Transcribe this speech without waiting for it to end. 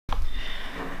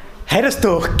হেৰস্তো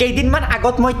কেইদিনমান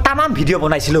আগত মই তামাম ভিডিঅ'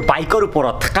 বনাইছিলোঁ বাইকৰ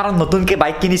ওপৰত কাৰণ নতুনকৈ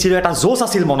বাইক কিনিছিলোঁ এটা জোচ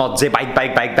আছিল মনত যে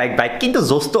বাইক কিন্তু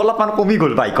জোচটো অলপমান কমি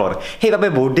গ'ল বাইকৰ সেইবাবে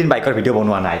বহুত দিন বাইকৰ ভিডিঅ'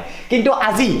 বনোৱা নাই কিন্তু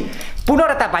আজি পুনৰ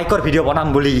এটা বাইকৰ ভিডিঅ' বনাম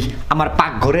বুলি আমাৰ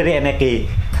পাকঘৰেৰে এনেকৈ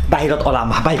বাহিৰত ওলাম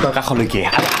বাইকৰ কাষলৈকে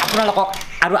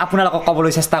আৰু আপোনালোকক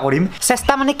ক'বলৈ চেষ্টা কৰিম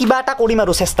চেষ্টা মানে কিবা এটা কৰিম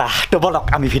আৰু চেষ্টা তো বলক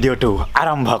আমি ভিডিঅ'টো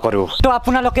আৰম্ভ কৰোঁ তো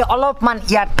আপোনালোকে অলপমান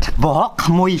ইয়াত বহক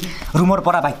মই ৰুমৰ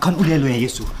পৰা বাইকখন উলিয়াই লৈ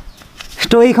আহিছোঁ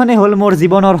তো এইখনে হ'ল মোৰ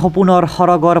জীৱনৰ সপোনৰ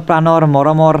সৰগৰ প্ৰাণৰ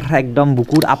মৰমৰ একদম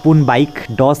বুকুৰ আপোন বাইক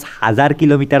 10,000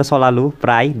 কিলোমিটাৰ চলালোঁ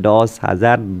প্ৰায়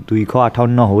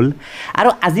 10,258 হ'ল আৰু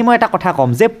আজি মই এটা কথা ক'ম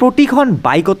যে প্ৰতিখন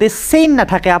বাইকতে চেইন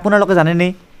নাথাকে আপোনালোকে জানেনে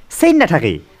চেইন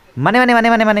নাথাকে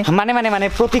মানে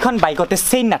প্ৰতিখন বাইকতে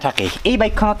চেইন নাথাকে এই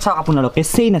বাইকখনত চাওক আপোনালোকে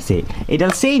চেইন আছে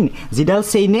এইডাল চেইন যিডাল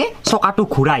চেইনে চকাটো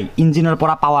ঘূৰাই ইঞ্জিনৰ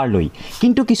পৰা পাৱাৰ লৈ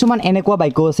কিন্তু কিছুমান এনেকুৱা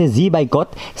বাইকো আছে যি বাইকত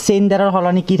চেইনডালৰ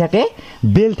সলনি কি থাকে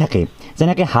বেল থাকে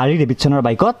যেনেকৈ হাৰ্লি ডেভিডছনৰ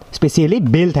বাইকত স্পেচিয়েলি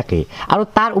বেল থাকে আৰু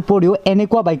তাৰ উপৰিও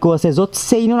এনেকুৱা বাইকো আছে য'ত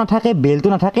চেইনো নাথাকে বেলটো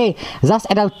নাথাকে জাষ্ট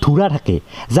এডাল ধুৰা থাকে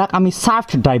যাক আমি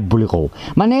ছাফ্ট ড্ৰাইভ বুলি কওঁ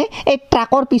মানে এই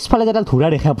ট্ৰাকৰ পিছফালে যেডাল ধুৰা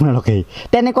দেখে আপোনালোকে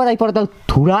তেনেকুৱা টাইপৰ এডাল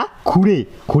ধুৰা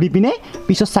ঘূৰি পিনে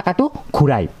পিছৰ চাকাটো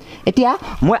ঘূৰাই এতিয়া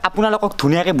মই আপোনালোকক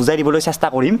ধুনীয়াকৈ বুজাই দিবলৈ চেষ্টা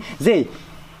কৰিম যে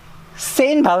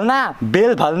চেইন ভাল না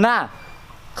বেল ভাল না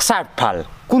ছাফ্ট ভাল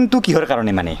কোনটো কিহৰ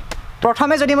কাৰণে মানে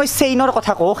প্ৰথমে যদি মই চেইনৰ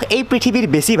কথা কওঁ এই পৃথিৱীৰ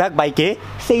বেছিভাগ বাইকে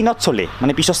চেইনত চলে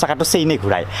মানে পিছৰ চাকাটো চেইনে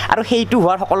ঘূৰাই আৰু সেইটো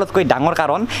হোৱাৰ সকলোতকৈ ডাঙৰ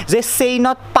কাৰণ যে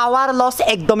চেইনত পাৱাৰ লছ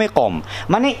একদমেই কম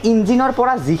মানে ইঞ্জিনৰ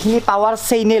পৰা যিখিনি পাৱাৰ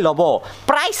চেইনে ল'ব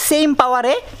প্ৰায় চেইম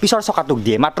পাৱাৰে পিছৰ চকাটোক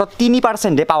দিয়ে মাত্ৰ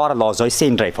 3%হে পাৱাৰ লছ হয়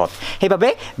চেইন ড্ৰাইভত সেইবাবে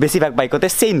বেছিভাগ বাইকতে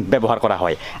চেইন ব্যৱহাৰ কৰা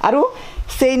হয় আৰু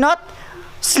চেইনত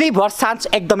স্লিপ হোৱাৰ চান্স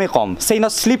একদমেই কম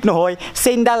চেইনত স্লিপ নহয়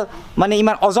চেইনডাল মানে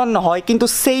ইমান ওজন নহয় কিন্তু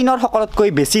চেইনৰ সকলোতকৈ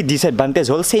বেছি ডিছএডভান্টেজ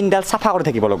হ'ল চেইনডাল চাফা কৰি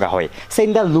থাকিব লগা হয়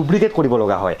চেইনডাল লুব্ৰিকেট কৰিব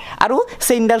লগা হয় আৰু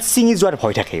চেইনডাল ছিঙি যোৱাৰ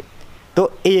ভয় থাকে তো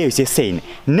এয়ে হৈছে চেইন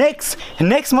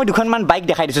নেক্সট মই দুখনমান বাইক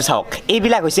দেখাই দিছোঁ চাওক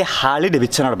এইবিলাক হৈছে হাৰ্লি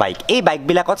ডেভিডছনৰ বাইক এই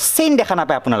বাইকবিলাকত চেইন দেখা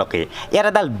নাপায় আপোনালোকে ইয়াত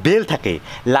এডাল বেল থাকে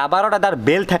লাবাৰত এডাল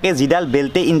বেল থাকে যিডাল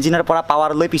বেল্টে ইঞ্জিনৰ পৰা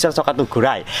পাৱাৰ লৈ পিছৰ চকাটো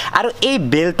ঘূৰাই আৰু এই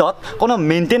বেল্টত কোনো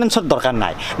মেইনটেনেন্সৰ দৰকাৰ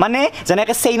নাই মানে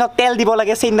যেনেকৈ চেইনত তেল দিব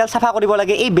লাগে চেইনডাল চাফা কৰিব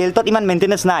লাগে এই বেল্টত ইমান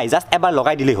মেইনটেনেন্স নাই জাষ্ট এবাৰ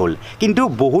লগাই দিলেই হ'ল কিন্তু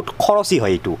বহুত খৰচী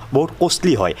হয় এইটো বহুত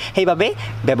কষ্টলি হয় সেইবাবে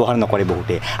ব্যৱহাৰ নকৰে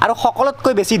বহুতে আৰু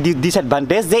সকলোতকৈ বেছি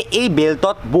ডিছএডভান্টেজ যে এই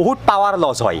বেল্টত বহুত পাৱাৰ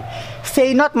লছ হয়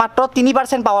চেইনত মাত্ৰ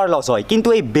 3% পাৱাৰ লছ হয় কিন্তু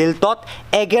এই বেল্টত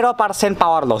 11%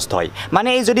 পাৱাৰ লছ হয় মানে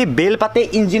এই যদি বেল পাতে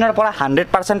ইঞ্জিনৰ পৰা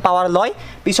 100% পাৱাৰ লয়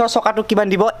পিছৰ চকাটো কিমান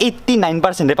দিব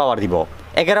 89%হে পাৱাৰ দিব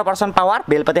 11% পাৱাৰ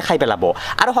বেল পাতে খাই পেলাব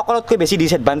আৰু সকলোতকৈ বেছি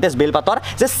ডিছএডভান্টেজ বেল পাতৰ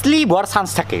যে স্লিপ হোৱাৰ চান্স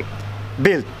থাকে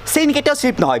বেল্ট চেইন কেতিয়াও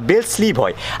স্লিপ নহয় বেল্ট স্লিপ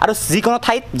হয় আৰু যিকোনো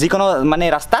ঠাইত যিকোনো মানে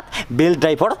ৰাস্তাত বেল্ট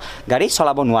ড্ৰাইভৰ গাড়ী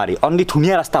চলাব নোৱাৰি অনলি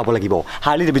ধুনীয়া ৰাস্তা হ'ব লাগিব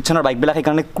হাৰ্লি ডেভিডছনৰ বাইকবিলাক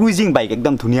সেইকাৰণে ক্ৰুইজিং বাইক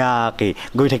একদম ধুনীয়াকৈ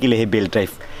গৈ থাকিলে সেই বেল্ট ড্ৰাইভ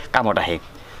কামত আহে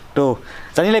তো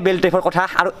জানিলে বেল্ট ড্ৰাইভৰ কথা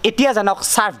আৰু এতিয়া জানক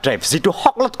ছাৰ্ফ ড্ৰাইভ যিটো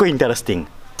সকলোতকৈ ইণ্টাৰেষ্টিং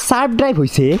ছাৰ্ফ ড্ৰাইভ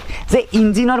হৈছে যে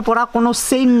ইঞ্জিনৰ পৰা কোনো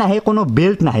চেইন নাহে কোনো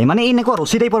বেল্ট নাহে মানে এনেকুৱা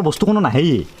ৰছী টাইপৰ বস্তু কোনো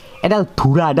নাহেই এডাল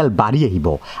ধুৰা এডাল বাঢ়ি আহিব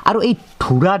আৰু এই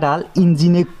ধুৰাডাল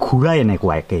ইঞ্জিনে ঘূৰাই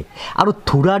এনেকুৱাকৈ আৰু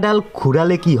ধুৰাডাল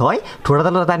ঘূৰালে কি হয়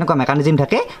ধুৰাডালত এটা এনেকুৱা মেকানিজিম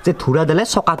থাকে যে ধুৰাডালে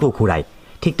চকাটো ঘূৰাই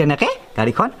ঠিক তেনেকৈ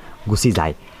গাড়ীখন গুচি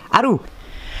যায় আৰু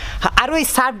এই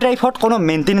ছাৰ্ফ ড্ৰাইভত কোনো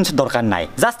মেইনটেনেন্সৰ দৰকাৰ নাই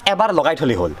জাষ্ট এবাৰ লগাই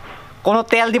থ'লেই হ'ল কোনো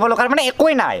তেল দিব লগা মানে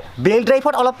একোৱেই নাই বেল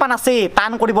ড্ৰাইভত অলপমান আছে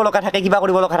টান কৰিব লগা থাকে কিবা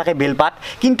কৰিব লগা থাকে বেল পাত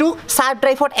কিন্তু ছাৰ্ফ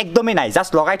ড্ৰাইভত একদমেই নাই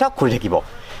জাষ্ট লগাই থওক ঘূৰি থাকিব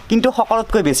কিন্তু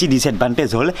সকলোতকৈ বেছি ডিছএডভান্টেজ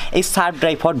হ'ল এই ছাৰ্ফ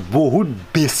ড্ৰাইভত বহুত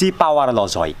বেছি পাৱাৰ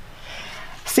লছ হয়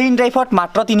চেইন ড্ৰাইভত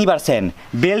মাত্ৰ 3%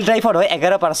 বেল ড্ৰাইভত হয়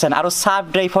 11% আৰু ছাৰ্ফ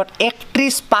ড্ৰাইভত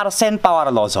 31% পাৱাৰ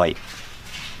লছ হয়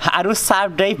আৰু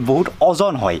ছাৰ্ফ ড্ৰাইভ বহুত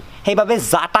ওজন হয় সেইবাবে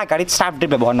যাতা গাড়ীত ছাৰ্ফ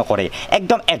ড্ৰাইভ ব্যৱহাৰ নকৰে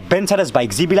একদম এডভেঞ্চাৰাছ বাইক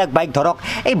যিবিলাক বাইক ধৰক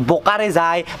এই বোকাৰে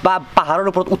যায় বা পাহাৰৰ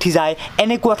ওপৰত উঠি যায়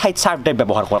এনেকুৱা ঠাইত ছাৰ্ফ ড্ৰাইভ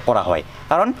ব্যৱহাৰ কৰা হয়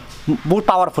কাৰণ বহুত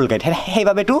পাৱাৰফুল গাড়ী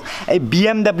সেইবাবেতো এই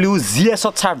BMW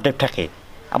GSত ছাৰ্ফ ড্ৰাইভ থাকে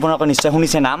আপোনালোকে নিশ্চয়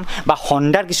শুনিছে নাম বা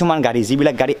হণ্ডাৰ কিছুমান গাড়ী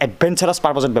যিবিলাক গাড়ী এডভেঞ্চাৰাছ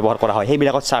পাৰপাছত ব্যৱহাৰ কৰা হয়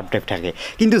সেইবিলাকত ছাৰ্ফ ড্ৰাইভ থাকে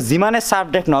কিন্তু যিমানে ছাৰ্ফ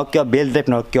ড্ৰাইভ নহওক কিয় বেল্ট ড্ৰাইভ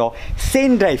নহওক কিয়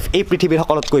চেইন ড্ৰাইভ এই পৃথিৱীৰ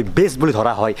সকলোতকৈ বেষ্ট বুলি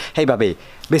ধৰা হয় সেইবাবে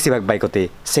বেছিভাগ বাইকতে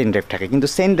চেইন ড্ৰাইভ থাকে কিন্তু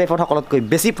চেইন ড্ৰাইভত সকলোতকৈ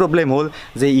বেছি প্ৰব্লেম হ'ল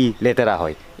যে ই লেতেৰা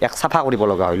হয় ইয়াক চাফা কৰিব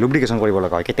লগা হয় লুব্ৰিকেশ্যন কৰিব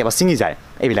লগা হয় কেতিয়াবা ছিঙি যায়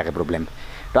এইবিলাকে প্ৰব্লেম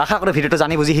তো আশা কৰোঁ ভিডিঅ'টো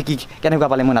জানি বুজি শিকি কেনেকুৱা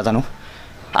পালে মই নাজানো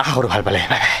আশা কৰোঁ ভাল পালে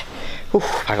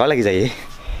ভাগৰ লাগি যায়